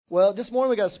Well, this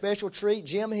morning we got a special treat.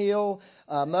 Jim Hill.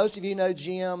 Most of you know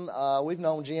Jim. We've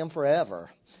known Jim forever.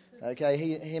 Okay,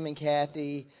 him and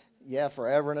Kathy,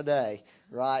 forever and a day,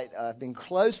 right? Been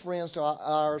close friends to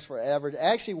ours forever.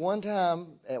 Actually,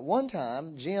 at one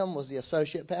time, Jim was the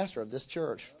associate pastor of this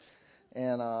church,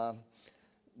 and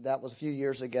that was a few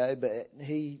years ago. But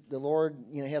the Lord,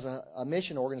 he has a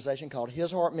mission organization called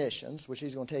His Heart Missions, which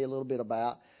he's going to tell you a little bit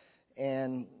about.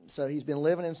 And so he's been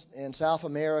living in South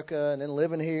America and then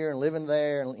living here and living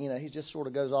there. And, he just sort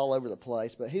of goes all over the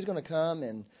place. But he's going to come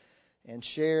and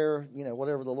share,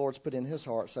 whatever the Lord's put in his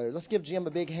heart. So let's give Jim a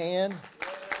big hand.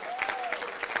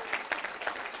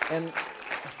 And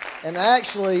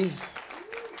actually,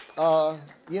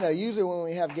 usually when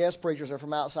we have guest preachers, they're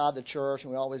from outside the church,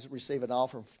 and we always receive an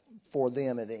offering for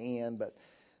them at the end. But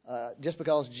just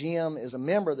because Jim is a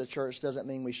member of the church doesn't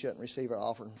mean we shouldn't receive an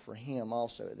offering for him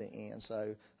also at the end.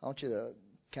 So I want you to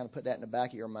kind of put that in the back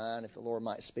of your mind if the Lord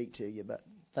might speak to you. But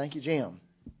thank you, Jim.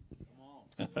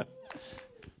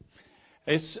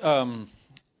 It's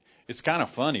kind of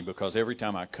funny because every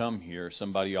time I come here,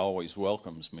 somebody always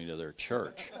welcomes me to their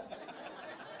church.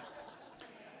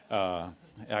 I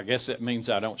guess that means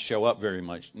I don't show up very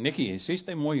much. Nicky,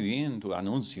 hiciste muy bien tu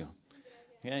anuncio.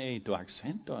 Y tu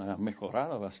acento ha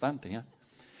mejorado bastante.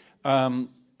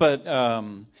 But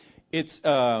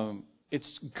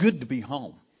it's good to be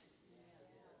home.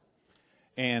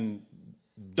 And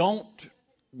don't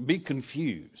be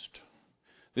confused.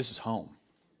 This is home.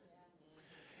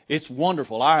 It's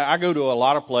wonderful. I go to a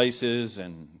lot of places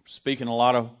and speak in a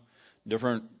lot of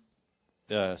different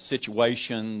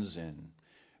situations and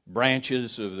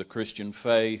branches of the Christian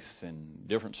faith and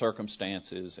different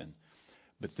circumstances.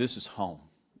 But this is home.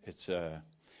 It's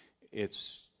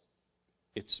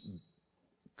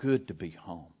good to be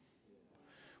home,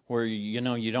 where you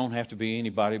don't have to be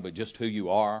anybody but just who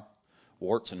you are,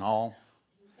 warts and all.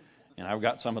 And I've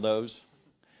got some of those.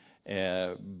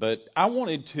 But I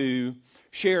wanted to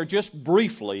share just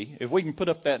briefly, if we can put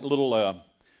up that little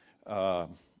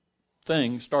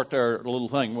thing, start there, little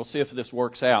thing. We'll see if this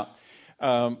works out.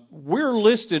 We're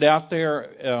listed out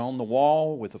there on the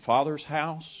wall with the Father's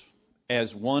house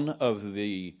as one of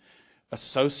the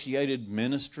associated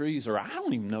ministries, or I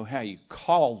don't even know how you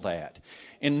call that.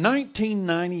 In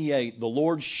 1998, the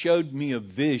Lord showed me a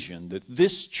vision that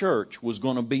this church was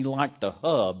going to be like the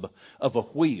hub of a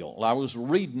wheel. I was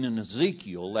reading in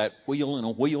Ezekiel, that wheel in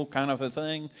a wheel kind of a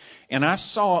thing, and I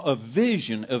saw a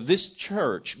vision of this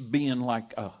church being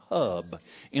like a hub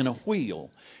in a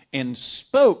wheel, and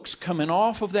spokes coming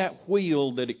off of that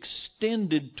wheel that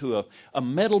extended to a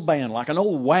metal band, like an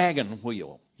old wagon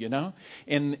wheel.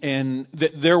 And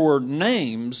that there were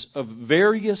names of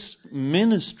various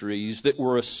ministries that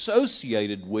were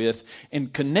associated with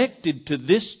and connected to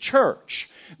this church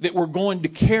that were going to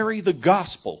carry the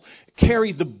gospel,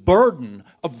 carry the burden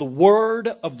of the word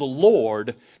of the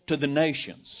Lord to the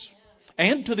nations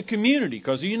and to the community,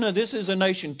 because this is a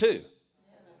nation too.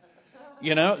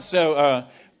 So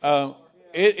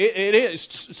it is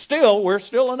still, we're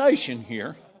still a nation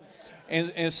here,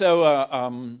 and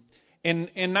so.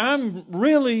 And I'm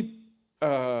really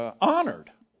honored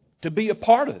to be a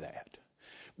part of that.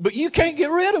 But you can't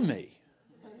get rid of me.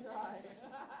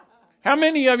 How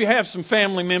many of you have some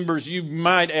family members you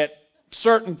might at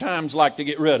certain times like to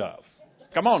get rid of?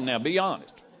 Come on now, be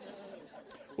honest.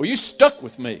 Well, you stuck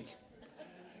with me.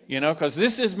 Because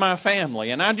this is my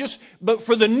family. And but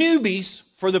for the newbies,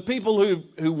 for the people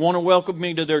who want to welcome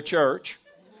me to their church,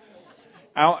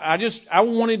 I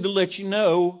wanted to let you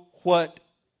know what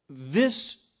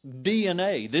this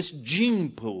DNA, this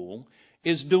gene pool,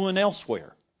 is doing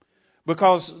elsewhere.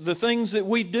 Because the things that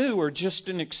we do are just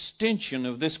an extension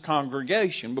of this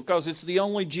congregation, because it's the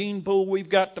only gene pool we've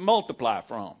got to multiply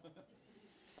from.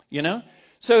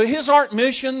 So His Heart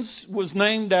Missions was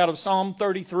named out of Psalm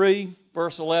 33,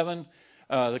 verse 11.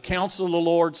 The counsel of the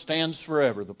Lord stands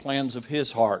forever, the plans of His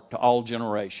heart to all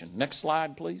generation. Next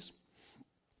slide, please.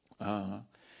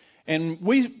 And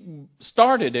we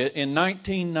started it in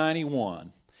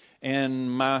 1991.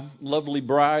 And my lovely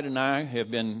bride and I have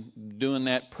been doing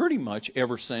that pretty much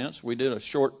ever since. We did a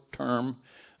short-term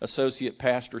associate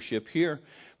pastorship here.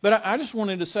 But I just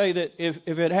wanted to say that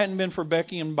if it hadn't been for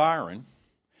Becky and Byron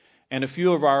and a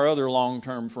few of our other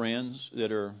long-term friends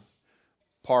that are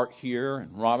part here,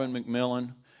 and Robin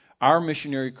McMillan, our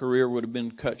missionary career would have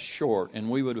been cut short, and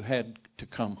we would have had to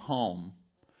come home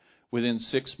within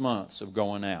 6 months of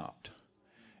going out.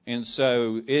 And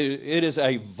so it is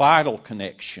a vital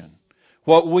connection.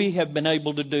 What we have been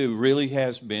able to do really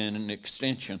has been an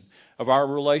extension of our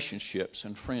relationships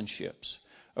and friendships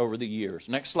over the years.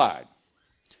 Next slide.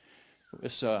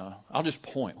 I'll just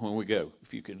point when we go,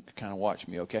 if you can kind of watch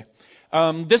me, okay?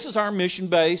 This is our mission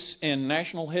base and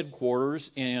national headquarters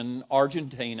in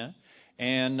Argentina.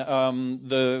 And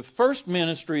the first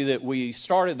ministry that we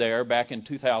started there back in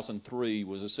 2003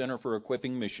 was a Center for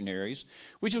Equipping Missionaries,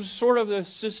 which was sort of a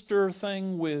sister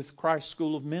thing with Christ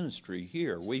School of Ministry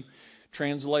here. We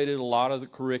translated a lot of the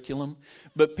curriculum.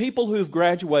 But people who've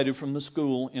graduated from the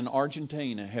school in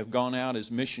Argentina have gone out as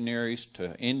missionaries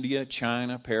to India,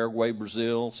 China, Paraguay,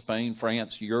 Brazil, Spain,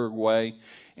 France, Uruguay,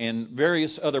 and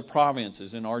various other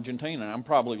provinces in Argentina. I'm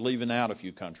probably leaving out a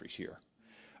few countries here.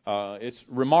 It's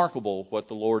remarkable what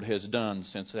the Lord has done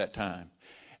since that time.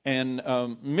 And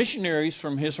missionaries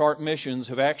from His Heart Missions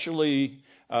have actually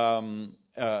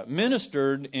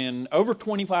ministered in over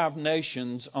 25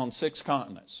 nations on 6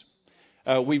 continents.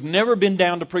 We've never been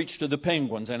down to preach to the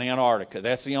penguins in Antarctica.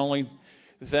 That's the only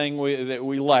thing that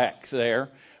we lack there.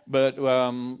 But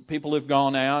people have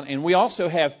gone out. And we also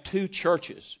have 2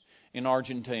 churches in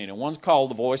Argentina. One's called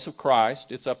the Voice of Christ.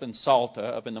 It's up in Salta,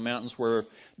 up in the mountains where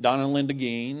Don and Linda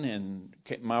Gein and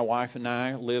my wife and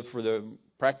I live for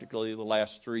practically the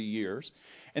last 3 years.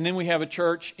 And then we have a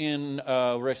church in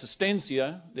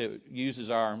Resistencia that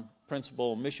uses our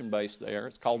principal mission base there.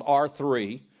 It's called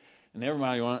R3. And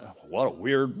everybody went, what a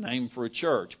weird name for a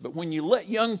church. But when you let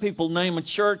young people name a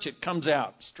church, it comes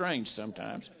out strange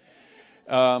sometimes.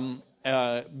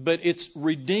 But it's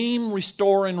redeem,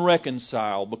 restore, and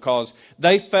reconcile, because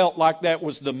they felt like that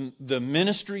was the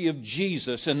ministry of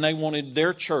Jesus, and they wanted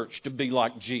their church to be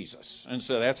like Jesus. And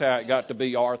so that's how it got to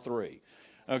be R3.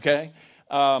 Okay?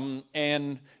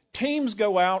 And teams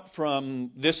go out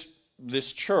from this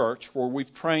church where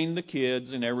we've trained the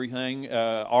kids and everything.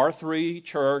 R3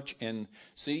 Church and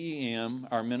CEM,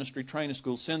 our ministry training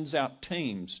school, sends out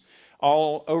teams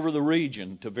all over the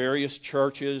region to various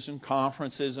churches and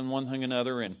conferences and one thing and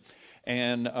another.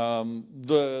 And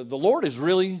the Lord has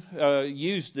really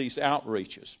used these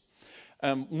outreaches.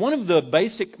 One of the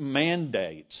basic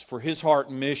mandates for His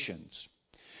Heart Missions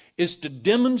is to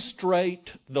demonstrate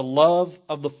the love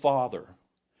of the Father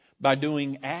by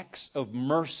doing acts of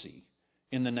mercy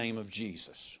in the name of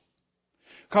Jesus.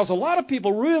 Because a lot of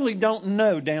people really don't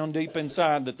know down deep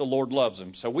inside that the Lord loves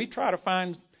them. So we try to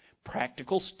find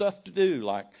practical stuff to do,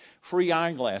 like free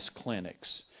eyeglass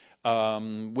clinics.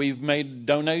 We've made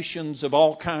donations of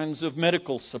all kinds of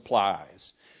medical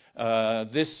supplies.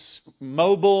 This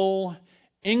mobile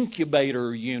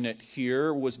incubator unit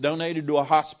here was donated to a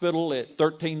hospital at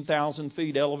 13,000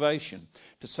 feet elevation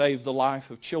to save the life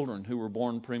of children who were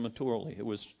born prematurely.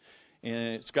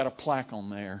 It's got a plaque on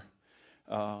there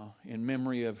in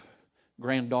memory of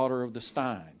granddaughter of the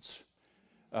Steins.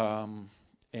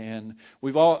 And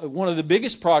one of the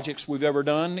biggest projects we've ever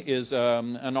done is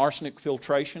an arsenic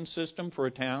filtration system for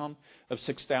a town of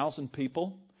 6,000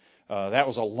 people. That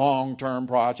was a long-term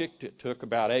project. It took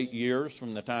about 8 years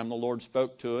from the time the Lord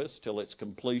spoke to us till its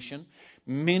completion.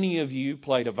 Many of you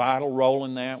played a vital role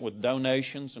in that with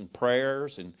donations and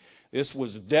prayers, and this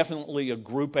was definitely a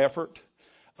group effort.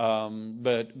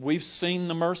 But we've seen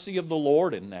the mercy of the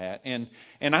Lord in that. And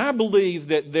I believe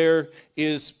that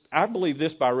I believe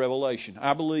this by revelation.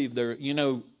 I believe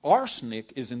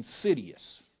arsenic is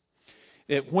insidious.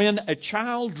 That when a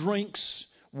child drinks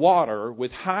water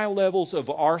with high levels of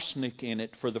arsenic in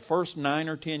it for the first 9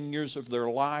 or 10 years of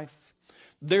their life,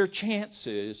 their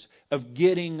chances of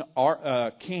getting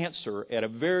cancer at a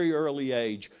very early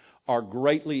age are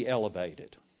greatly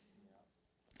elevated.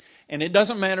 And it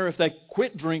doesn't matter if they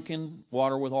quit drinking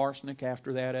water with arsenic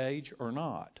after that age or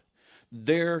not.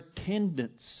 Their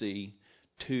tendency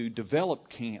to develop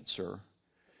cancer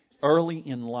early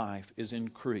in life is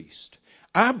increased.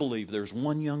 I believe there's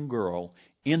one young girl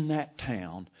in that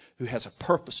town who has a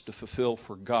purpose to fulfill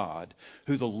for God,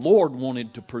 who the Lord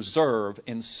wanted to preserve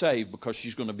and save because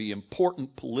she's going to be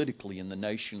important politically in the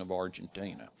nation of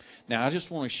Argentina. Now, I just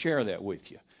want to share that with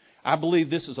you. I believe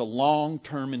this is a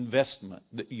long-term investment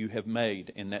that you have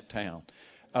made in that town.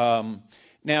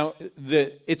 Now,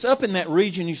 it's up in that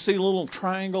region. You see a little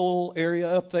triangle area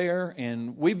up there,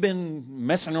 and we've been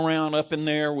messing around up in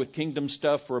there with kingdom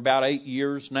stuff for about 8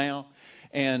 years now.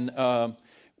 And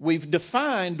we've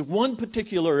defined one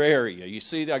particular area. You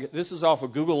see, this is off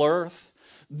of Google Earth.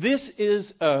 This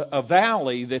is a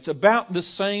valley that's about the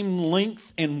same length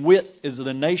and width as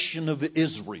the nation of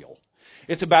Israel.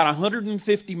 It's about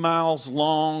 150 miles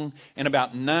long and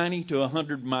about 90 to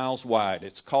 100 miles wide.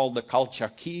 It's called the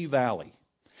Calchaquí Valley.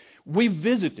 We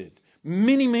visited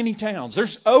many, many towns.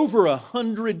 There's over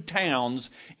 100 towns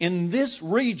in this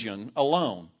region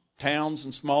alone, towns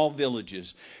and small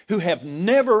villages, who have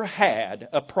never had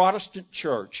a Protestant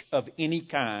church of any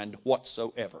kind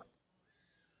whatsoever.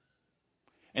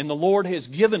 And the Lord has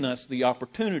given us the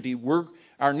opportunity.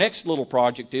 Our next little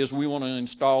project is we want to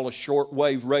install a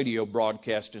shortwave radio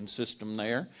broadcasting system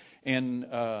there. And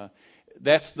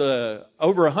that's the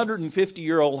over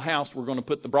 150-year-old house we're going to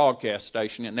put the broadcast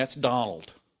station in. That's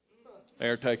Donald.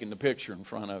 They're taking the picture in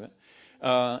front of it.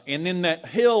 And then that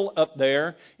hill up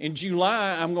there, in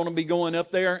July, I'm going to be going up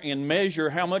there and measure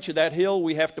how much of that hill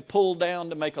we have to pull down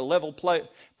to make a level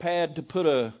pad to put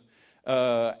a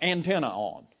antenna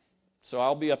on. So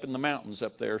I'll be up in the mountains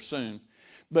up there soon.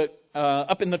 But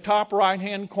up in the top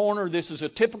right-hand corner, this is a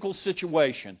typical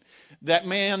situation. That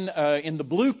man in the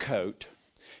blue coat,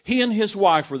 he and his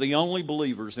wife were the only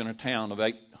believers in a town of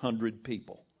 800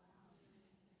 people.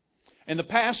 And the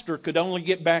pastor could only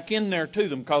get back in there to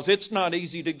them because it's not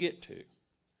easy to get to.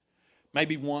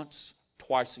 Maybe once,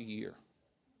 twice a year.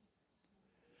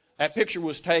 That picture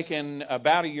was taken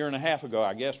about a year and a half ago,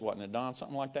 I guess, wasn't it, Don?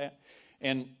 Something like that.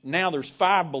 And now there's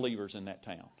 5 believers in that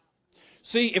town.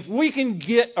 See, if we can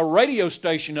get a radio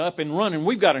station up and running,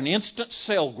 we've got an instant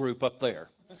cell group up there.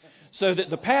 So that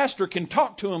the pastor can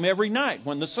talk to them every night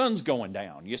when the sun's going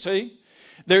down, you see?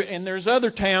 There's other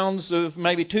towns of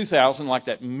maybe 2,000, like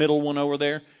that middle one over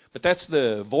there. But that's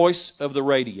the voice of the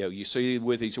radio. You see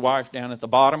with his wife down at the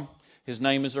bottom. His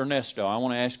name is Ernesto. I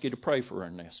want to ask you to pray for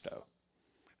Ernesto.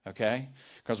 Okay?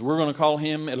 Because we're going to call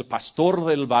him El Pastor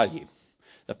del Valle,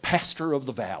 the pastor of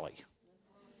the valley.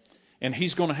 And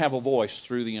he's going to have a voice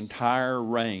through the entire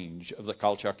range of the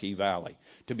Calchaquí Valley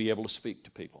to be able to speak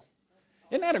to people.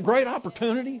 Isn't that a great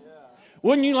opportunity?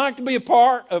 Wouldn't you like to be a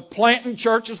part of planting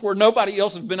churches where nobody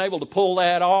else has been able to pull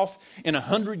that off in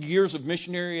 100 years of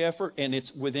missionary effort and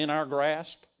it's within our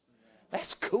grasp?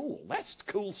 That's cool. That's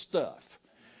cool stuff.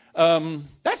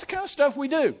 That's the kind of stuff we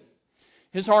do.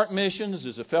 His Heart Missions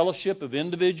is a fellowship of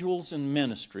individuals and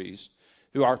ministries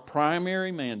who our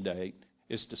primary mandate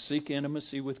is to seek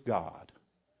intimacy with God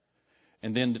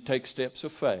and then to take steps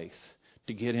of faith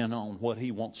to get in on what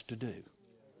He wants to do.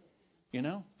 You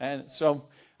know? And so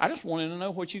I just wanted to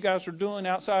know what you guys are doing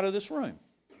outside of this room.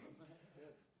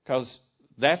 Because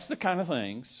that's the kind of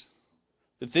things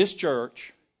that this church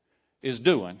is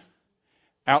doing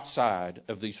outside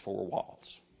of these 4 walls.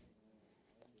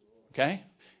 Okay?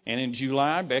 And in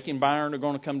July, Becky and Byron are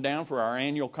going to come down for our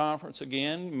annual conference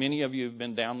again. Many of you have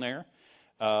been down there.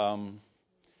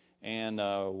 And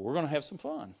we're going to have some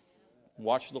fun.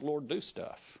 Watch the Lord do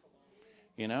stuff.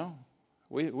 You know?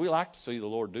 We like to see the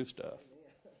Lord do stuff.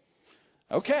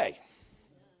 Okay.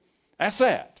 That's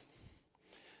that.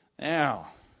 Now,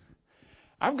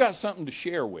 I've got something to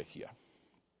share with you.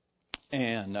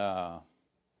 And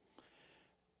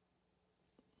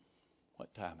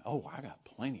what time? Oh, I got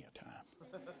plenty of time.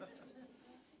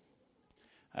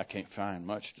 I can't find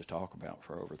much to talk about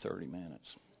for over 30 minutes.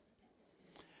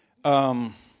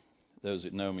 Those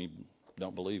that know me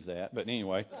don't believe that. But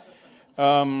anyway,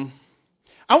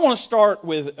 I want to start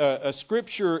with a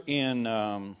scripture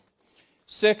in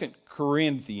 2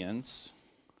 Corinthians.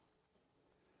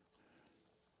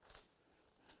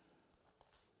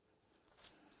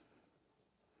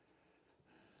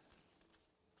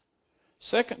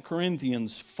 2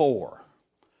 Corinthians 4,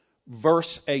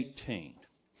 verse 18.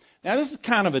 Now, this is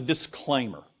kind of a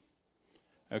disclaimer,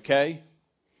 okay?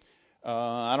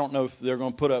 I don't know if they're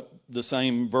going to put up the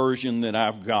same version that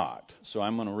I've got, so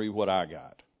I'm going to read what I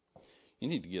got. You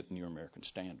need to get the New American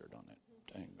Standard on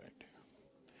that thing back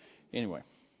there. Anyway,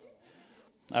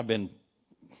 I've been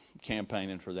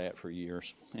campaigning for that for years.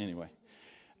 Anyway,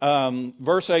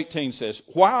 verse 18 says,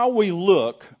 "While we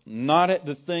look not at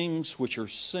the things which are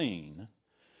seen,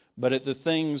 but at the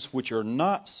things which are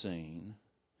not seen,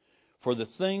 for the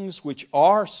things which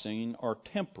are seen are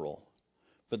temporal,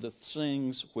 but the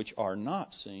things which are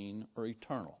not seen are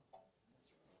eternal."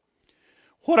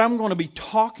 What I'm going to be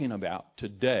talking about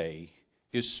today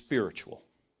is spiritual.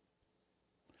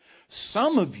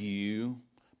 Some of you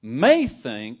may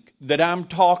think that I'm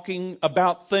talking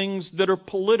about things that are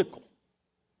political,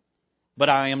 but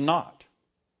I am not.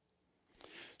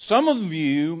 Some of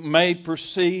you may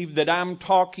perceive that I'm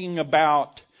talking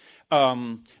about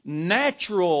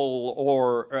natural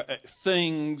or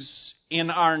things in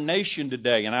our nation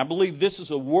today. And I believe this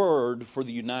is a word for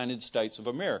the United States of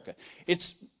America. It's,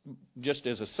 just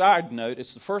as a side note,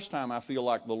 it's the first time I feel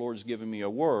like the Lord's given me a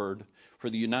word for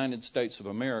the United States of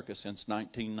America since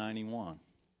 1991.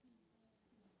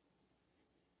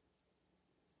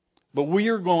 But we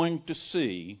are going to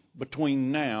see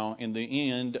between now and the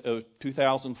end of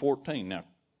 2014. Now,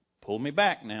 pull me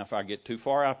back now if I get too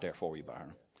far out there for you,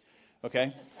 Byron.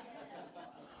 Okay?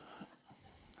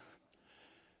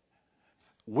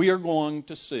 We are going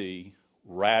to see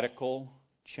radical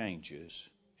changes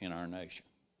in our nation.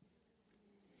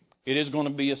 It is going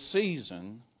to be a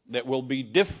season that will be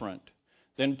different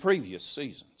than previous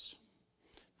seasons.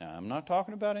 Now, I'm not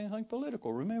talking about anything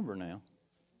political, remember now.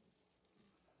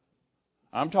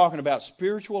 I'm talking about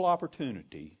spiritual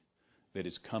opportunity that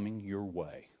is coming your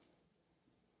way.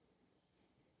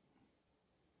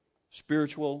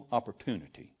 Spiritual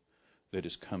opportunity that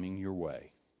is coming your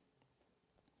way.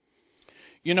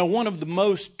 You know, one of the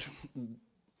most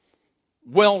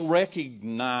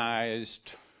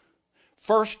well-recognized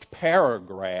first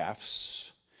paragraphs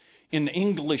in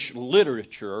English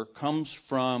literature comes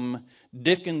from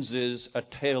Dickens's A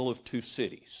Tale of Two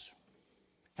Cities.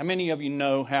 How many of you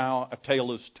know how A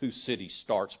Tale of Two Cities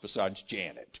starts besides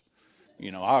Janet?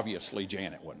 You know, obviously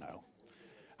Janet would know.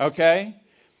 Okay?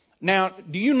 Now,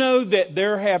 do you know that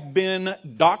there have been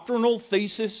doctrinal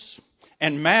theses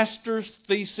and master's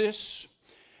thesis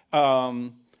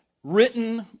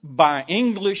written by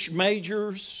English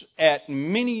majors at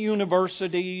many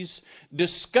universities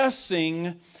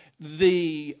discussing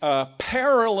the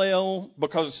parallel,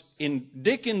 because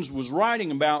Dickens was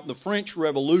writing about the French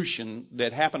Revolution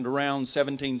that happened around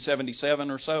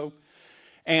 1777 or so,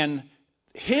 and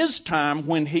his time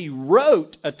when he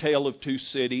wrote A Tale of Two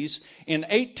Cities in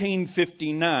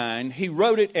 1859, he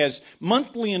wrote it as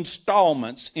monthly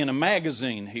installments in a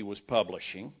magazine he was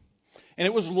publishing, and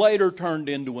it was later turned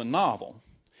into a novel.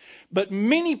 But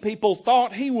many people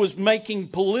thought he was making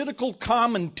political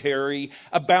commentary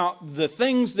about the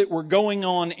things that were going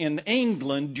on in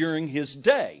England during his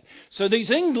day. So these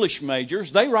English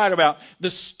majors, they write about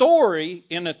the story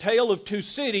in A Tale of Two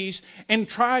Cities and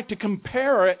try to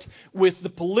compare it with the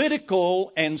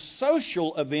political and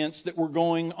social events that were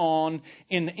going on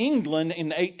in England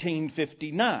in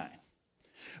 1859.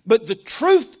 But the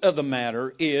truth of the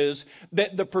matter is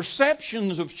that the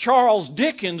perceptions of Charles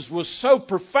Dickens was so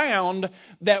profound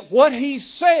that what he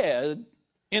said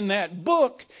in that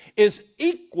book is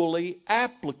equally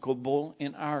applicable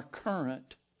in our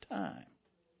current time.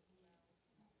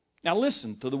 Now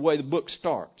listen to the way the book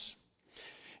starts.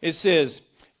 It says,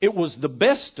 "It was the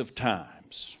best of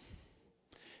times.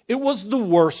 It was the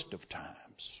worst of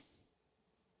times."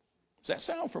 Does that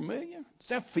sound familiar? Does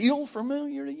that feel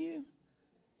familiar to you?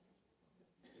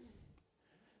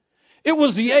 It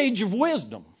was the age of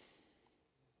wisdom.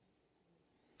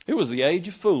 It was the age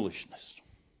of foolishness.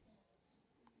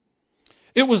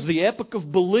 It was the epoch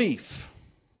of belief.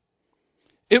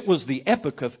 It was the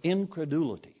epoch of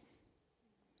incredulity.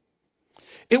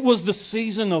 It was the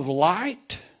season of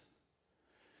light.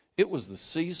 It was the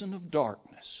season of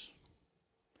darkness.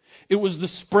 It was the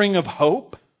spring of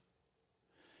hope.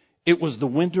 It was the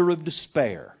winter of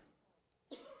despair.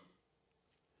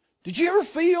 Did you ever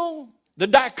feel the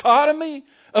dichotomy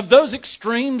of those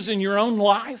extremes in your own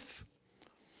life?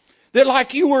 That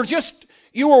like you were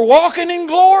walking in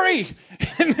glory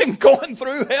and then going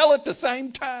through hell at the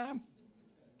same time.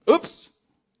 Oops.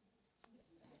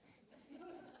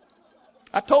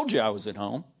 I told you I was at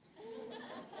home.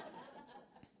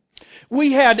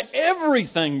 We had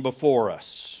everything before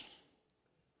us.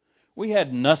 We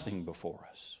had nothing before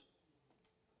us.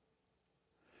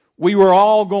 We were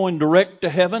all going direct to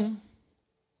heaven.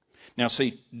 Now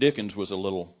see, Dickens was a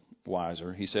little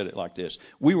wiser. He said it like this: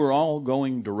 we were all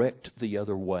going direct the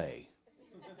other way.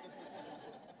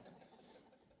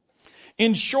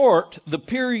 In short, the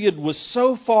period was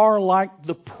so far like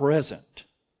the present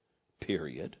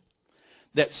period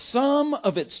that some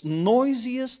of its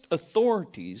noisiest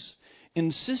authorities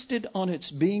insisted on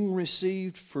its being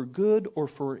received for good or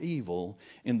for evil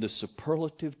in the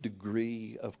superlative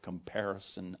degree of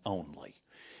comparison only.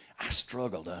 I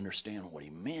struggle to understand what he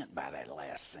meant by that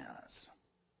last sentence.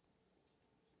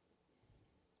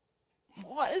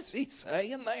 What is he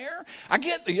saying there? I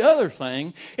get the other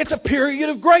thing. It's a period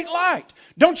of great light.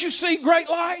 Don't you see great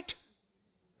light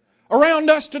around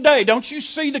us today? Don't you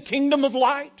see the kingdom of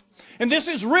light? And this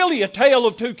is really a tale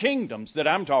of two kingdoms that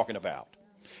I'm talking about.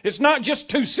 It's not just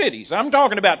two cities. I'm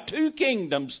talking about two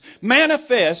kingdoms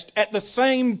manifest at the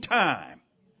same time.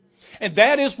 And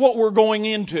that is what we're going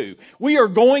into. We are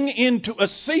going into a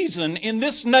season in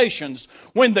this nation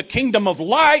when the kingdom of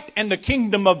light and the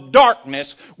kingdom of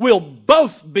darkness will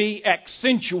both be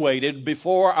accentuated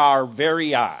before our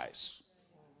very eyes.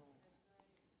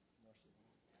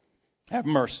 Have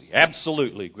mercy.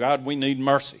 Absolutely. God, we need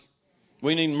mercy.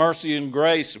 We need mercy and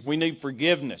grace. We need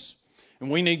forgiveness.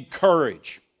 And we need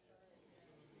courage.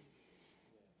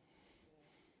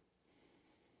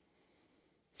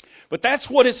 But that's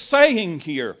what it's saying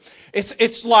here.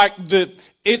 It's like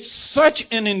it's such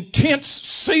an intense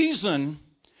season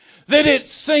that it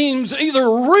seems either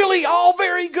really all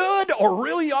very good or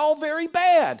really all very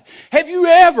bad. Have you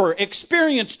ever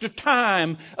experienced a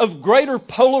time of greater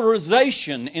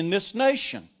polarization in this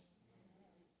nation?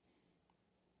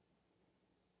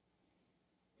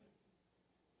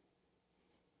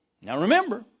 Now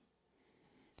remember,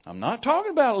 I'm not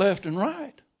talking about left and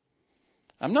right.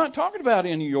 I'm not talking about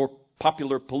any of your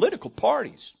popular political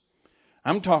parties.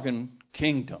 I'm talking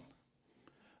kingdom.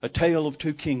 A tale of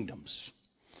two kingdoms.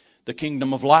 The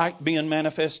kingdom of light being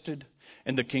manifested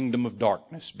and the kingdom of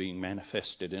darkness being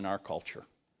manifested in our culture.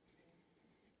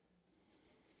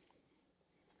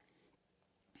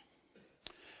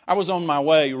 I was on my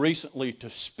way recently to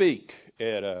speak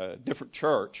at a different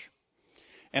church.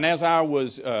 And as I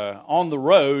was on the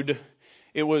road,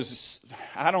 it was,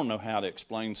 I don't know how to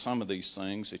explain some of these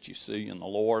things that you see in the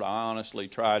Lord. I honestly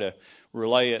try to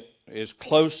relay it as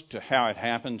close to how it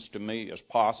happens to me as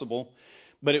possible.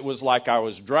 But it was like I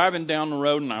was driving down the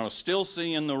road and I was still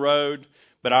seeing the road,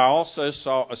 but I also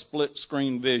saw a split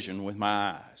screen vision with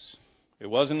my eyes. It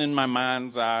wasn't in my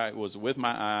mind's eye, it was with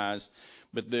my eyes,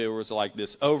 but there was like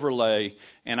this overlay,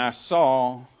 and I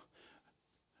saw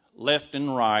left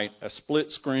and right a split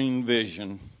screen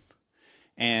vision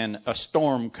and a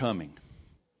storm coming.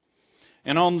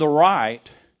 And on the right,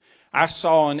 I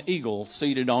saw an eagle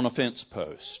seated on a fence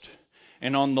post.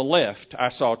 And on the left, I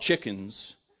saw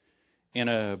chickens in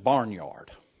a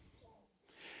barnyard.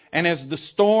 And as the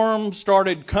storm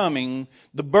started coming,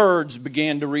 the birds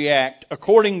began to react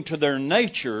according to their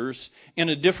natures in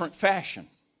a different fashion.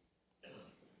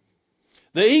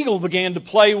 The eagle began to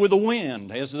play with the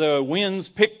wind as the winds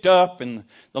picked up and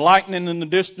the lightning in the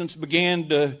distance began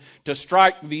to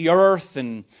strike the earth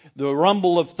and the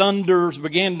rumble of thunders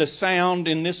began to sound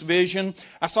in this vision.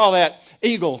 I saw that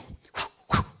eagle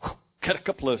cut a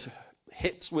couple of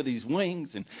hits with his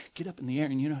wings and get up in the air.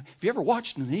 And, have you ever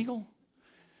watched an eagle?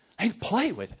 They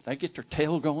play with it. They get their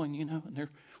tail going, and they're...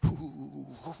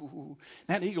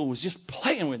 That eagle was just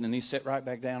playing with it, and he sat right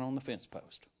back down on the fence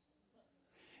post.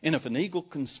 And if an eagle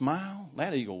can smile,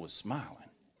 that eagle was smiling.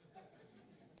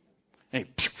 And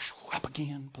he up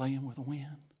again, playing with the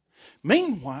wind.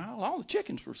 Meanwhile, all the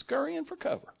chickens were scurrying for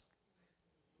cover.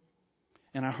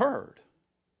 And I heard,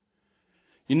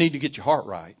 you need to get your heart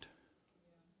right.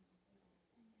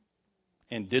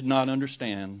 And did not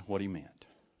understand what he meant.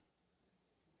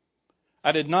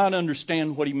 I did not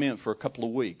understand what he meant for a couple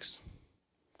of weeks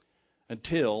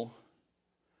until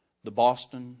the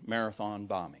Boston Marathon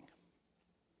bombing.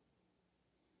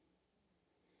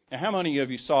 Now, how many of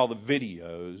you saw the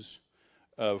videos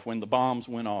of when the bombs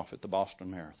went off at the Boston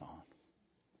Marathon?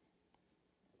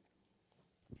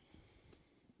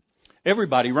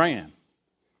 Everybody ran.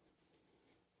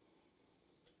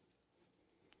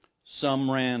 Some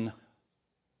ran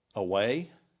away,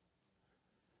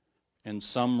 and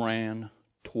some ran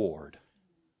toward.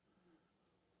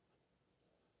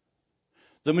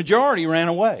 The majority ran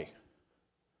away.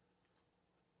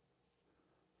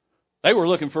 They were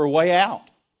looking for a way out.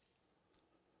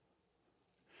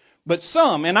 But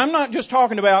some, and I'm not just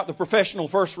talking about the professional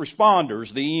first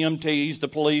responders, the EMTs, the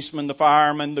policemen, the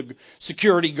firemen, the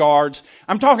security guards.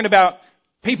 I'm talking about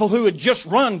people who had just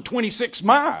run 26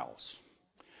 miles.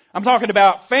 I'm talking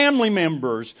about family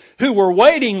members who were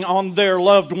waiting on their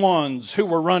loved ones who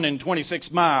were running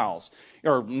 26 miles,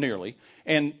 or nearly.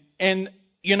 And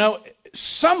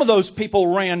some of those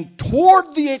people ran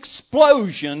toward the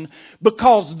explosion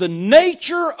because the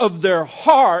nature of their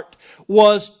heart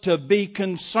was to be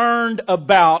concerned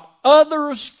about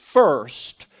others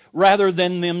first rather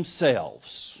than themselves.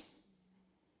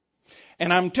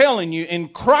 And I'm telling you, in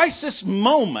crisis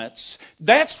moments,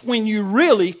 that's when you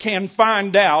really can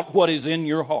find out what is in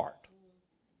your heart.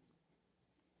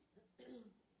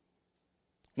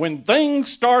 When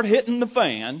things start hitting the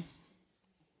fan,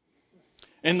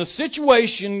 and the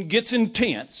situation gets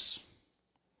intense,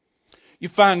 you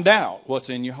find out what's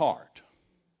in your heart.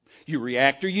 You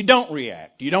react or you don't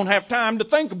react. You don't have time to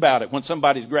think about it when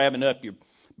somebody's grabbing up your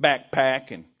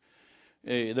backpack and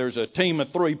there's a team of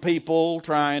 3 people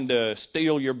trying to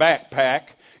steal your backpack.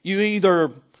 You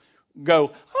either go,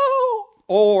 oh,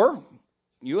 or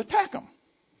you attack them.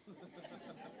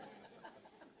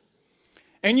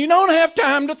 And you don't have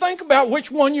time to think about which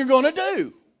one you're going to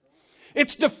do.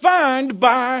 It's defined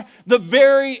by the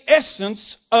very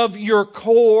essence of your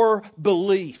core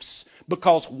beliefs,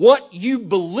 because what you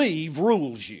believe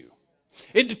rules you.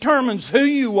 It determines who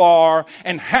you are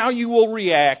and how you will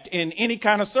react in any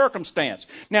kind of circumstance.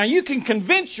 Now, you can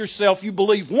convince yourself you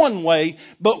believe one way,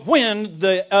 but when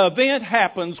the event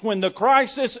happens, when the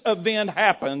crisis event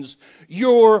happens,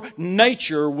 your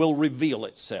nature will reveal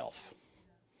itself.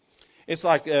 It's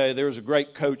like there was a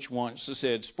great coach once that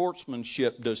said,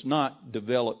 sportsmanship does not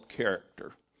develop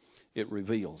character. It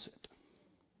reveals it.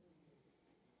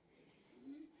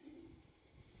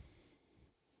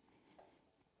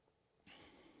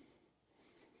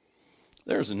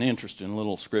 There's an interesting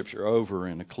little scripture over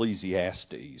in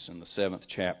Ecclesiastes in the 7th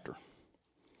chapter.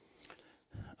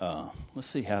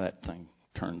 Let's see how that thing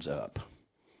turns up.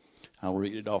 I'll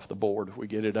read it off the board if we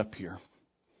get it up here.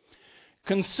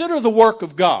 Consider the work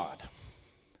of God,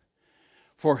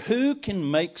 for who can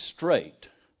make straight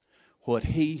what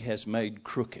He has made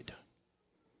crooked?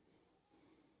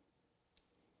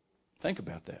 Think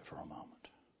about that for a moment.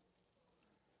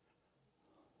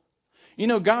 You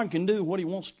know, God can do what He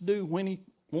wants to do, when He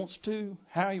wants to,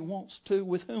 how He wants to,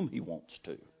 with whom He wants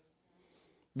to.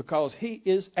 Because He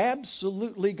is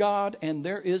absolutely God and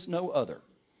there is no other.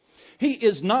 He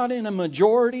is not in a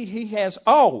majority. He has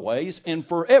always and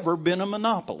forever been a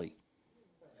monopoly.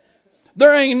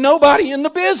 There ain't nobody in the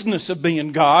business of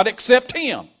being God except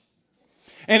Him.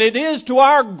 And it is to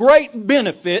our great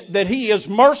benefit that He is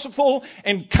merciful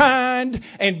and kind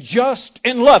and just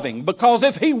and loving. Because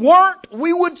if He weren't,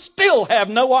 we would still have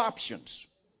no options.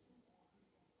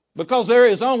 Because there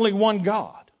is only one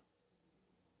God.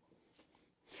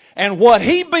 And what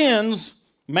He bends,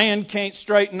 man can't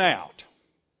straighten out.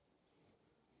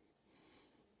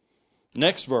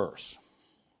 Next verse.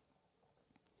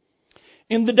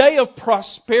 In the day of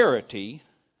prosperity,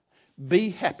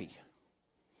 be happy.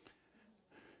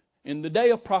 In the day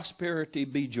of prosperity,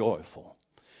 be joyful.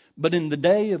 But in the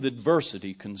day of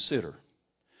adversity, consider.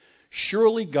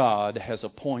 Surely God has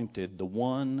appointed the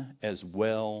one as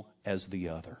well as the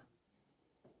other.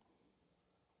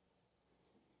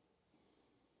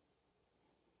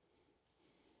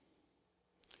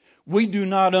 We do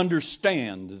not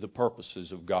understand the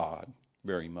purposes of God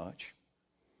very much.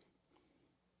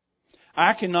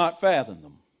 I cannot fathom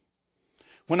them.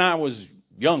 When I was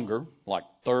younger, like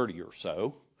 30 or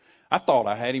so, I thought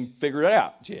I had Him figured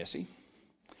out, Jesse.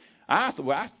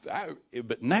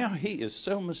 But now He is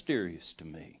so mysterious to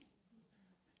me.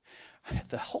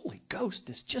 The Holy Ghost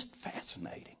is just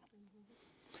fascinating.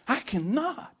 I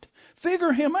cannot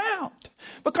figure Him out.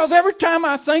 Because every time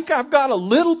I think I've got a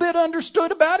little bit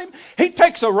understood about Him, He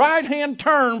takes a right-hand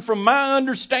turn from my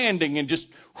understanding and just,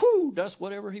 does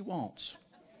whatever He wants.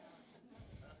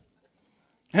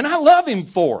 And I love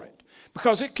Him for it.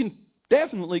 Because it can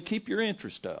definitely keep your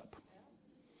interest up.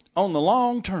 On the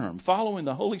long term, following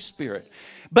the Holy Spirit.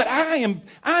 But I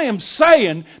am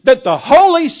saying that the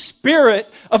Holy Spirit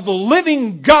of the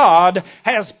living God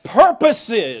has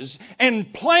purposes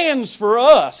and plans for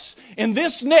us in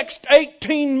this next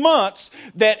 18 months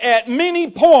that at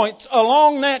many points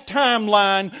along that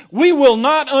timeline we will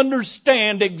not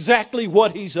understand exactly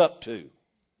what He's up to.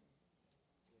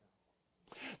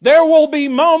 There will be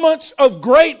moments of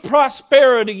great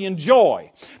prosperity and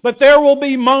joy, but there will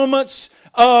be moments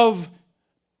of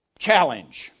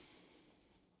challenge.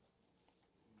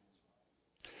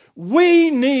 We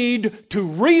need to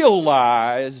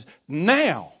realize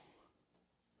now,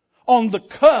 on the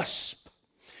cusp,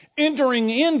 entering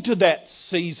into that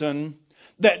season,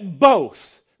 that both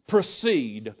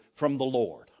proceed from the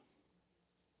Lord.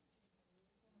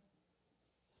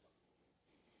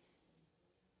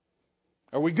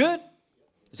 Are we good?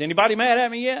 Is anybody mad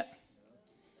at me yet?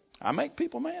 I make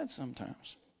people mad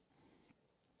sometimes.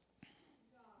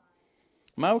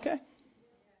 Am I okay?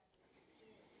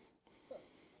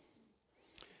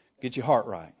 Get your heart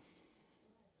right.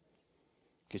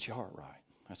 Get your heart right.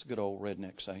 That's a good old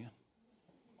redneck saying.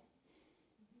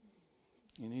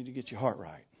 You need to get your heart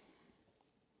right.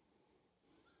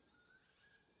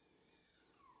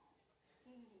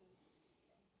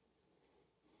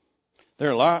 There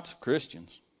are lots of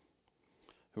Christians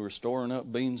who are storing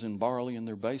up beans and barley in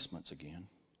their basements again.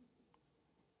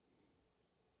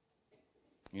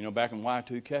 You know, back in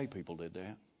Y2K, people did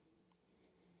that.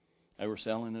 They were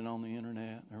selling it on the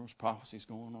internet. There was prophecies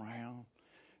going around.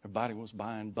 Everybody was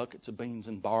buying buckets of beans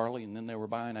and barley, and then they were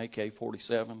buying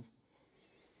AK-47.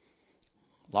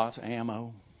 Lots of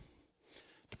ammo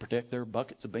to protect their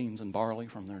buckets of beans and barley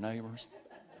from their neighbors.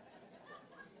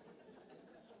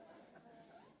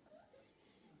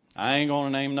 I ain't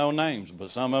going to name no names,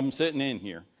 but some of them sitting in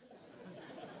here.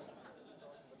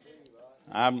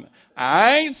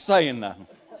 I ain't saying nothing.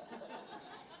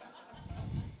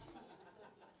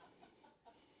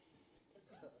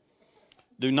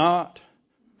 Do not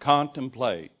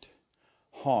contemplate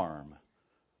harm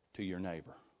to your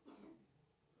neighbor.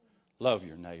 Love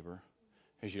your neighbor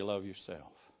as you love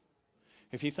yourself.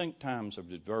 If you think times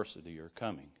of adversity are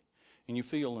coming and you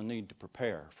feel the need to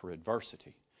prepare for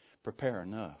adversity, prepare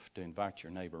enough to invite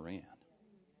your neighbor in.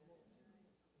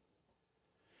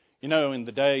 You know, in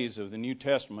the days of the New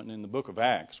Testament, in the book of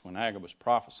Acts, when Agabus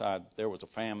prophesied there was a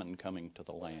famine coming to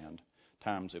the land,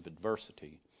 times of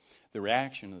adversity, the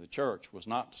reaction of the church was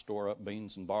not to store up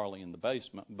beans and barley in the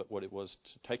basement, but what it was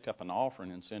to take up an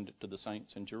offering and send it to the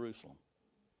saints in Jerusalem.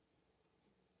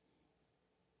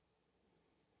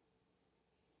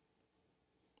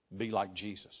 Be like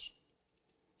Jesus.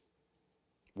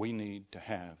 We need to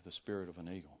have the spirit of an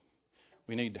eagle.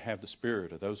 We need to have the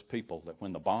spirit of those people that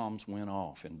when the bombs went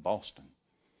off in Boston,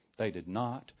 they did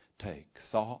not take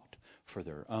thought for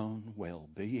their own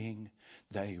well-being.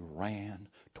 They ran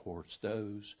towards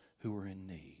those who were in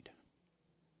need.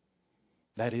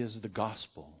 That is the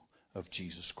gospel of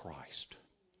Jesus Christ.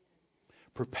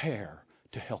 Prepare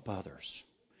to help others.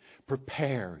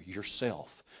 Prepare yourself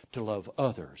to love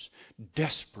others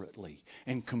desperately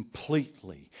and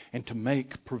completely and to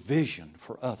make provision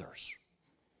for others.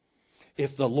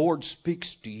 If the Lord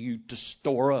speaks to you to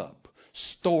store up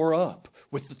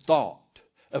with the thought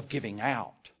of giving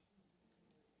out.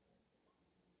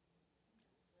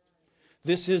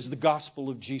 This is the gospel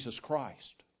of Jesus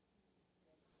Christ.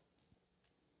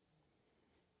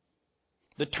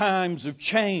 The times of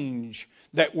change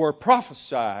that were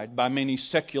prophesied by many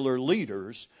secular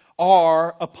leaders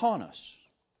are upon us.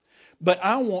 But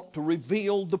I want to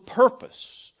reveal the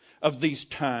purpose of these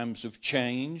times of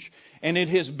change, and it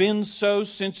has been so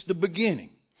since the beginning.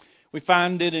 We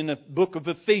find it in the book of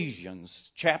Ephesians,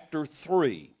 chapter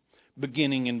 3,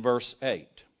 beginning in verse 8.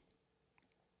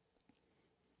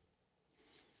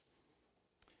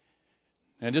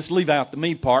 Now just leave out the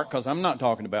me part, because I'm not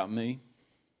talking about me.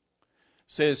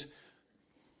 It says,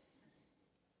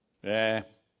 that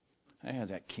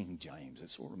King James, it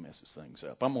sort of messes things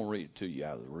up. I'm going to read it to you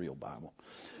out of the real Bible.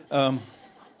 It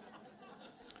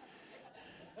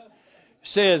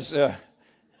says,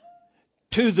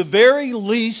 to the very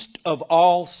least of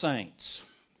all saints.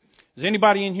 Does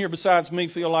anybody in here besides me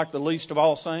feel like the least of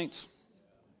all saints?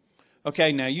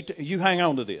 Okay, now you hang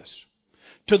on to this.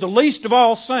 To the least of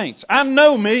all saints. I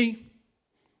know me.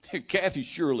 Kathy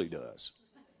surely does.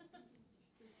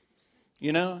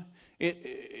 You know,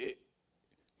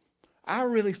 I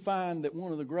really find that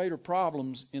one of the greater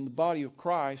problems in the body of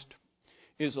Christ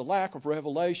is a lack of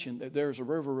revelation that there's a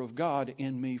river of God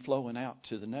in me flowing out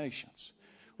to the nations,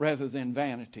 rather than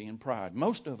vanity and pride.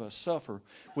 Most of us suffer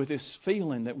with this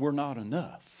feeling that we're not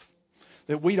enough,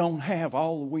 that we don't have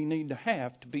all that we need to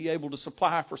have to be able to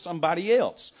supply for somebody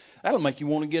else. That'll make you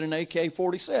want to get an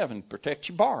AK-47, protect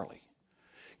your barley.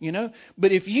 You know,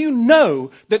 but if you know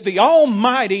that the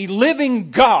Almighty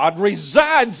living God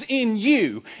resides in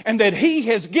you and that He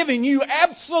has given you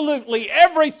absolutely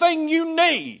everything you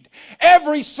need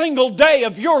every single day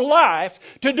of your life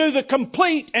to do the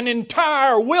complete and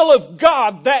entire will of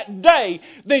God that day,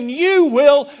 then you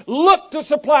will look to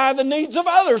supply the needs of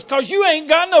others, because you ain't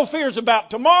got no fears about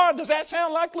tomorrow. Does that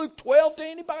sound like Luke 12 to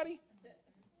anybody?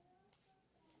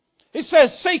 It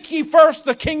says, seek ye first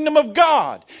the kingdom of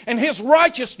God and His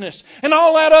righteousness, and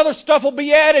all that other stuff will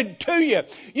be added to you.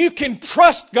 You can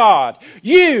trust God.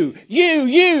 You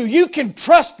can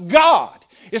trust God.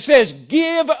 It says,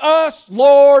 give us,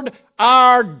 Lord,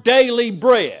 our daily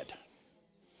bread.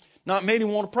 Not many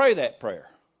want to pray that prayer.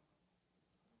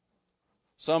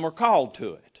 Some are called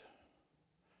to it.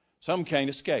 Some can't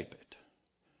escape it.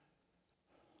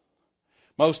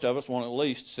 Most of us want at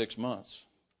least 6 months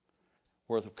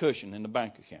worth of cushion in the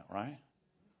bank account, right?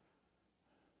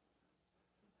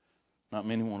 Not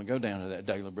many want to go down to that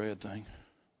daily bread thing.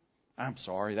 I'm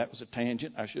sorry, that was a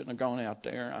tangent. I shouldn't have gone out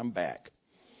there. I'm back.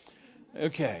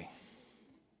 Okay.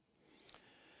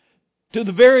 To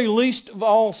the very least of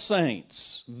all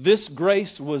saints, this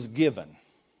grace was given.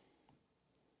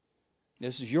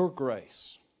 This is your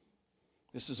grace.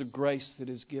 This is a grace that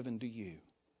is given to you.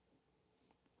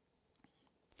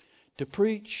 To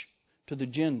preach to the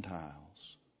Gentiles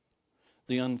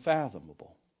the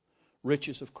unfathomable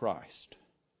riches of Christ,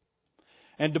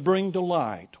 and to bring to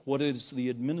light what is the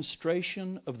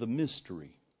administration of the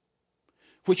mystery,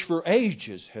 which for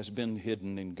ages has been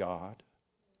hidden in God,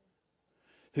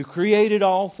 who created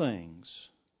all things,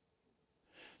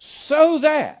 so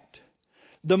that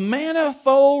the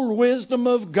manifold wisdom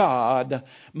of God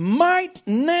might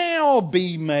now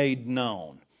be made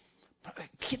known.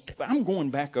 I'm going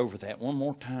back over that one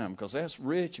more time, because that's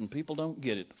rich and people don't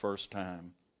get it the first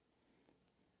time.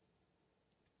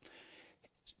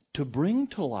 To bring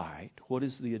to light what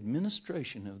is the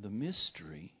administration of the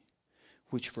mystery,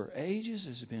 which for ages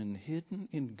has been hidden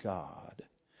in God,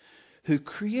 who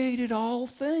created all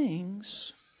things.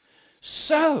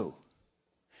 So,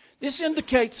 this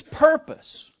indicates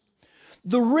purpose.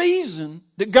 The reason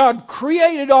that God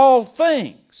created all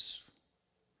things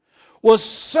was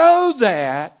so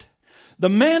that the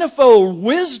manifold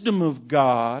wisdom of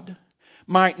God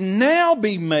might now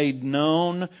be made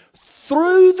known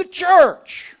through the church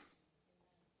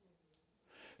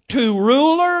to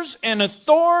rulers and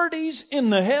authorities in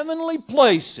the heavenly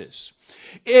places.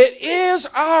 It is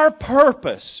our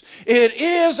purpose. It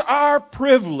is our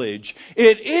privilege.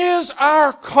 It is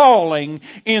our calling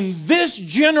in this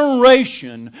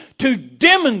generation to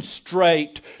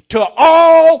demonstrate to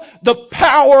all the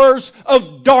powers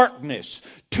of darkness,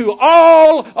 to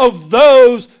all of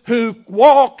those who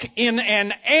walk in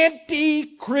an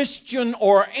anti-Christian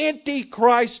or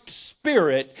anti-Christ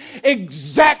spirit,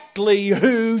 exactly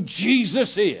who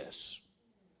Jesus is.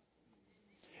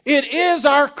 It is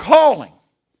our calling.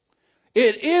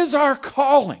 It is our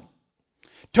calling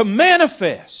to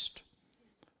manifest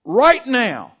right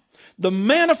now the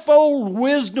manifold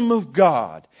wisdom of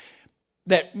God,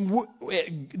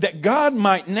 that God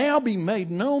might now be made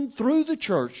known through the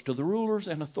church to the rulers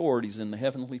and authorities in the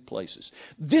heavenly places.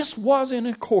 This was in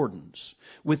accordance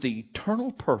with the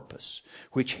eternal purpose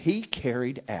which He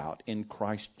carried out in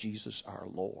Christ Jesus our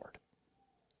Lord.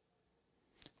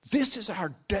 This is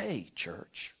our day,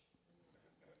 church.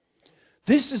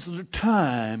 This is the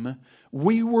time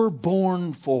we were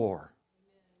born for.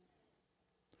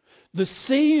 The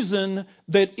season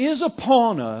that is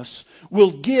upon us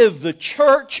will give the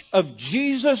church of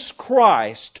Jesus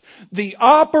Christ the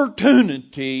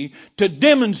opportunity to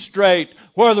demonstrate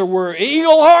whether we're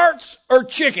eagle hearts or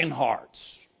chicken hearts.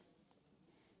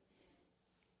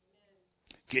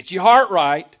 Get your heart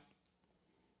right.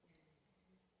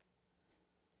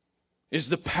 Is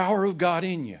the power of God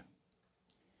in you?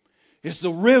 Is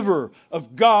the river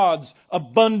of God's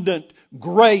abundant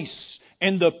grace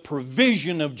and the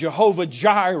provision of Jehovah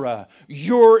Jireh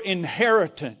your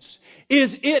inheritance?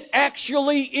 Is it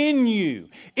actually in you?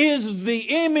 Is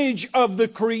the image of the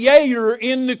Creator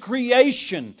in the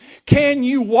creation? Can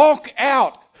you walk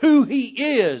out who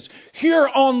He is here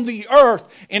on the earth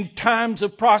in times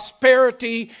of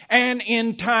prosperity and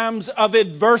in times of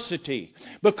adversity?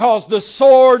 Because the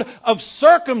sword of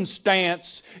circumstance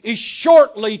is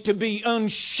shortly to be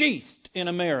unsheathed in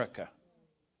America.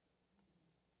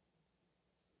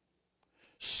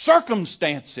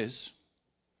 Circumstances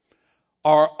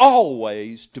are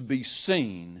always to be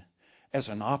seen as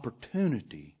an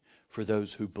opportunity for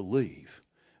those who believe.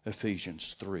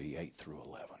 Ephesians 3, 8 through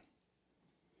 11.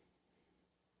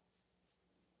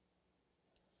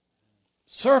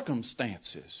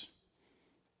 Circumstances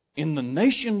in the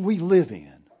nation we live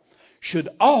in should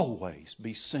always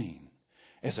be seen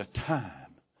as a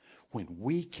time when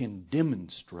we can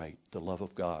demonstrate the love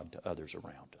of God to others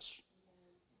around us.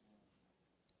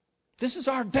 This is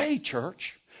our day, church.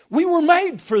 We were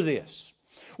made for this.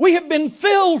 We have been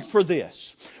filled for this.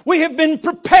 We have been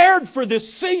prepared for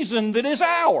this season that is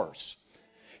ours.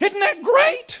 Isn't that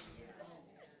great?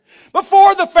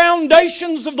 Before the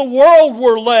foundations of the world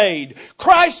were laid,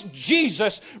 Christ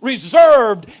Jesus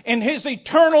reserved in His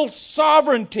eternal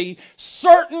sovereignty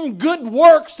certain good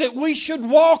works that we should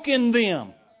walk in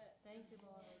them.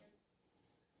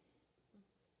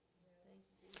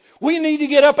 We need to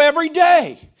get up every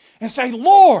day and say,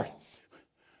 Lord,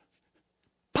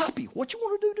 Poppy, what you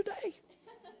want to do today?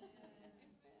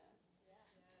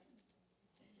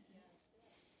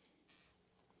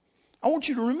 I want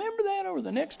you to remember that over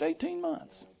the next 18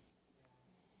 months.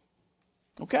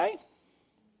 Okay?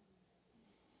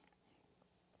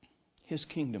 His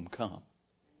kingdom come.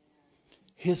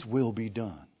 His will be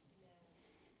done.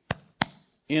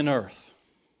 In earth.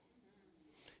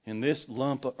 In this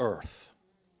lump of earth.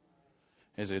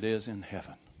 As it is in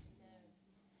heaven.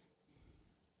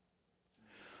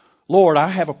 Lord,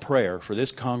 I have a prayer for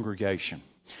this congregation.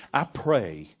 I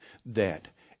pray that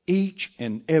each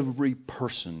and every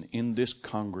person in this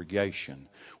congregation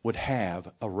would have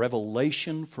a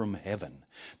revelation from heaven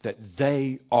that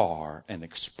they are an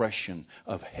expression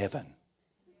of heaven.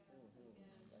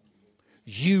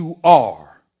 You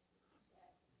are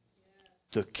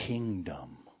the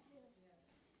kingdom.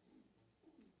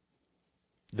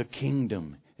 The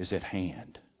kingdom is at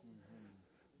hand.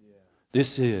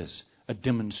 This is a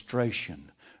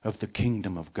demonstration of the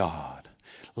kingdom of God.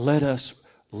 Let us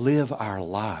live our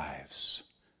lives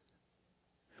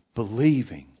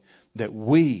believing that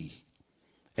we,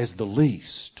 as the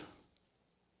least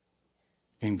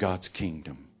in God's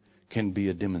kingdom, can be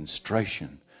a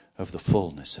demonstration of the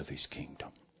fullness of His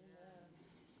kingdom.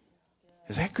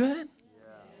 Is that good?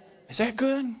 Is that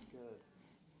good?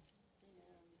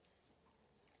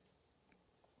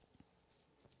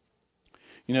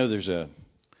 You know, there's a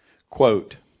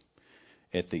quote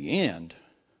at the end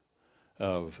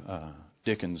of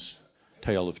Dickens'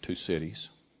 Tale of Two Cities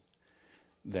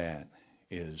that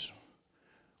is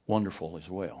wonderful as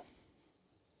well.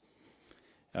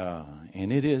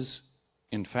 And it is,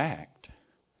 in fact,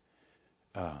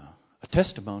 a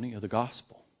testimony of the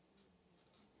gospel.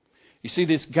 You see,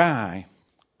 this guy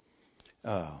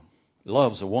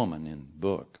loves a woman in the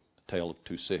book, The Tale of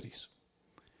Two Cities,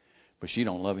 but she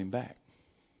don't love him back.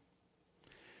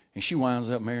 And she winds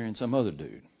up marrying some other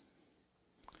dude.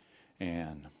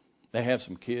 And they have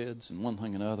some kids and one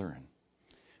thing and another. And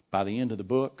by the end of the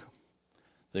book,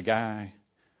 the guy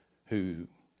who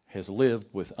has lived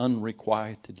with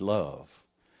unrequited love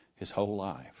his whole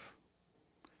life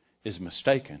is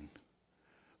mistaken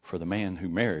for the man who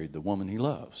married the woman he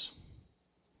loves.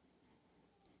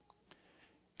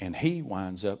 And he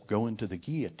winds up going to the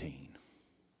guillotine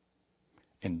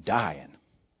and dying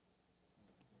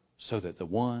so that the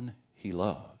one he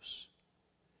loves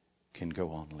can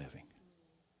go on living.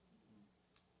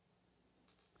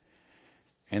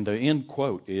 And the end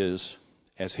quote is,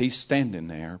 as he's standing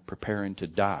there preparing to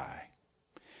die,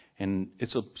 and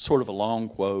it's a sort of a long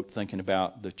quote, thinking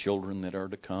about the children that are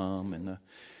to come, and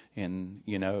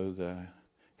the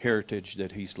heritage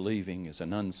that he's leaving is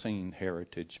an unseen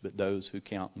heritage, but those who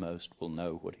count most will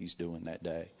know what he's doing that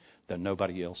day, though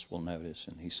nobody else will notice.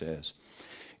 And he says,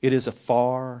 "It is a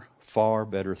far, far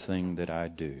better thing that I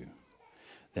do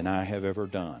than I have ever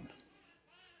done.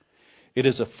 It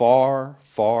is a far,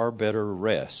 far better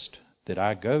rest that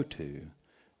I go to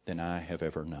than I have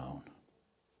ever known.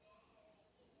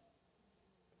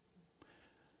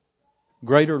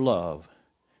 Greater love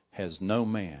has no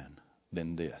man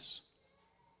than this,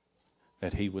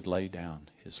 that he would lay down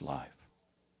his life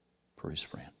for his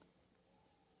friend,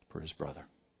 for his brother."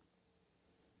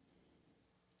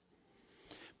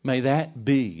 May that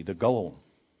be the goal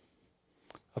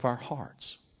of our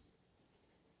hearts,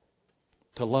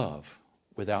 to love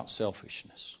without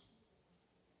selfishness,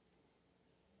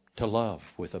 to love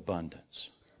with abundance,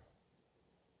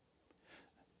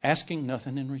 asking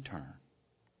nothing in return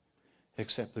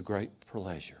except the great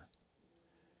pleasure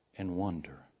and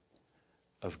wonder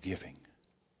of giving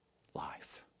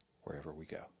life wherever we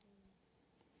go,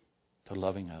 to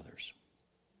loving others.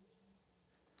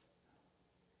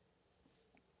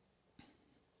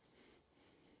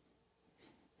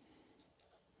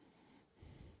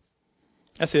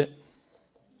 That's it.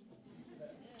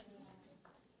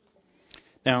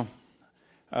 Now,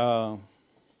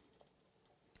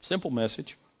 simple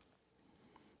message,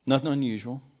 nothing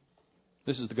unusual.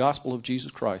 This is the Gospel of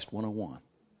Jesus Christ 101.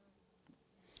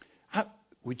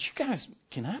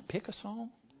 Can I pick a song?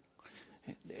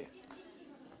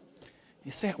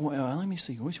 Is that, well, let me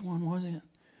see, which one was it?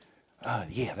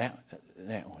 Yeah,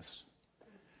 that was,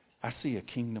 I See a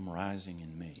Kingdom Rising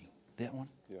in Me. That one?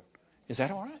 Yeah. Is that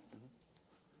all right?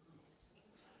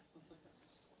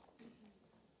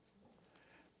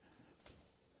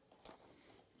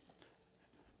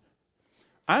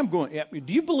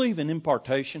 Do you believe in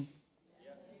impartation?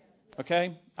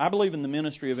 Okay? I believe in the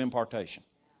ministry of impartation.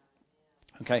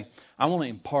 Okay? I want to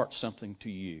impart something to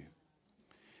you.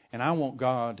 And I want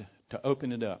God to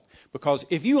open it up. Because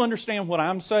if you understand what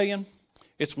I'm saying,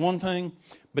 it's one thing.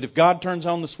 But if God turns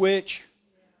on the switch,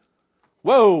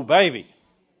 whoa, baby.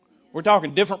 We're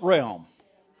talking different realm.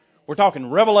 We're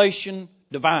talking revelation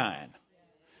divine.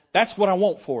 That's what I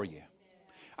want for you.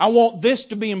 I want this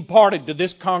to be imparted to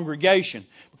this congregation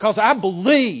because I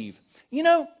believe,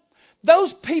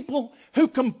 those people who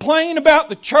complain about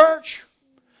the church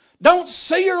don't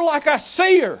see her like I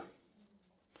see her.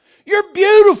 You're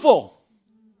beautiful.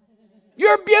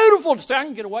 You're beautiful. I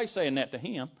can get away saying that to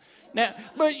him. Now,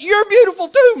 but you're beautiful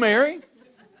too, Mary.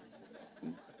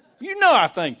 You know I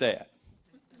think that.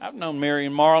 I've known Mary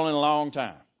and Marlon a long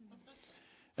time.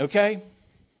 Okay?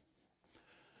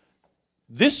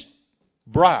 This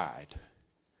bride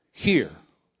here,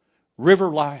 River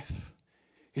Life,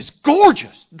 is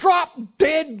gorgeous. Drop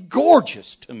dead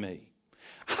gorgeous to me.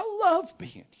 I love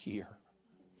being here.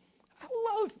 I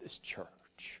love this church.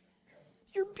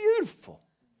 You're beautiful.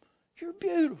 You're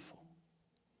beautiful.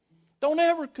 Don't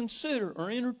ever consider or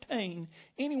entertain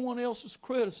anyone else's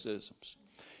criticisms.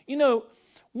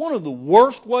 One of the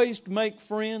worst ways to make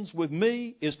friends with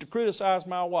me is to criticize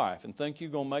my wife and think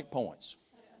you're going to make points.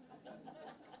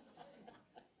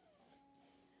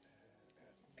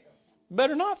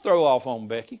 Better not throw off on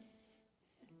Becky.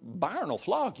 Byron will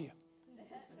flog you.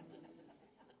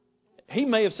 He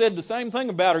may have said the same thing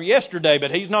about her yesterday,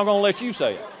 but he's not going to let you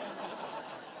say it.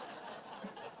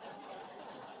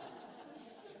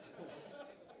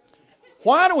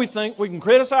 Why do we think we can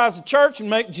criticize the church and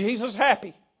make Jesus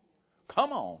happy?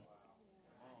 Come on.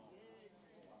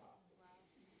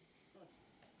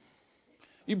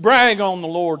 You brag on the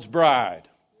Lord's bride.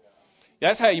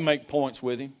 That's how you make points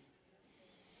with Him.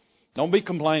 Don't be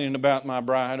complaining about my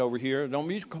bride over here. Don't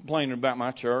be complaining about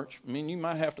my church. I mean, you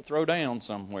might have to throw down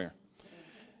somewhere.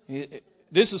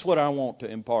 This is what I want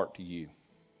to impart to you.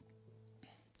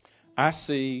 I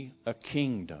see a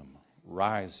kingdom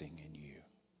rising in you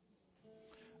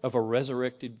of a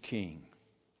resurrected King.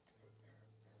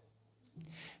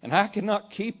 And I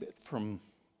cannot keep it from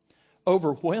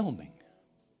overwhelming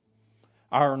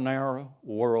our narrow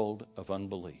world of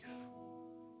unbelief.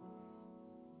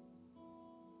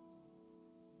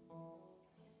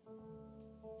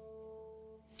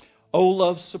 Oh,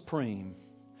 love supreme,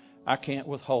 I can't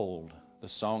withhold the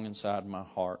song inside my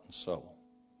heart and soul.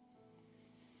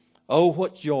 Oh,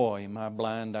 what joy my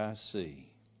blind eyes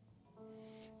see.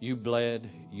 You bled,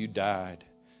 you died,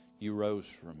 you rose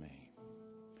for me.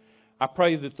 I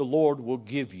pray that the Lord will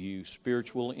give you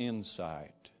spiritual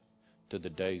insight to the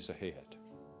days ahead.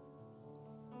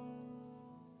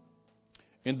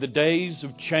 In the days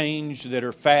of change that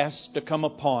are fast to come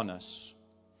upon us,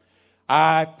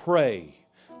 I pray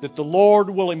that the Lord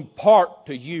will impart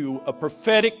to you a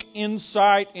prophetic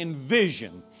insight and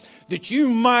vision that you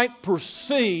might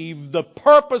perceive the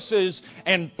purposes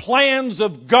and plans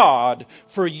of God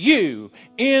for you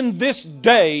in this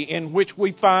day in which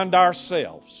we find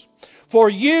ourselves. For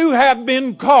you have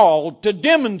been called to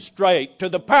demonstrate to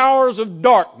the powers of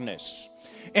darkness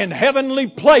in heavenly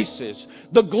places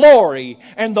the glory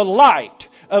and the light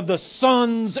of the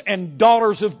sons and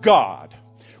daughters of God.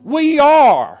 We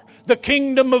are the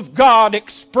kingdom of God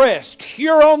expressed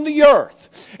here on the earth.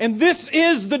 And this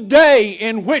is the day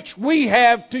in which we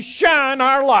have to shine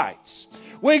our lights.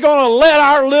 We're going to let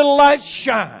our little lights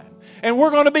shine. And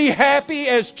we're going to be happy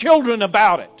as children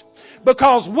about it.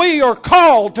 Because we are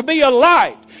called to be a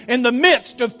light in the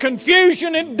midst of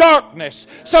confusion and darkness,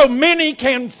 so many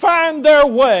can find their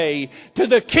way to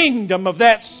the kingdom of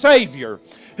that Savior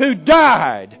who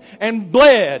died and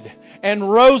bled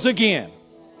and rose again.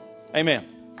 Amen.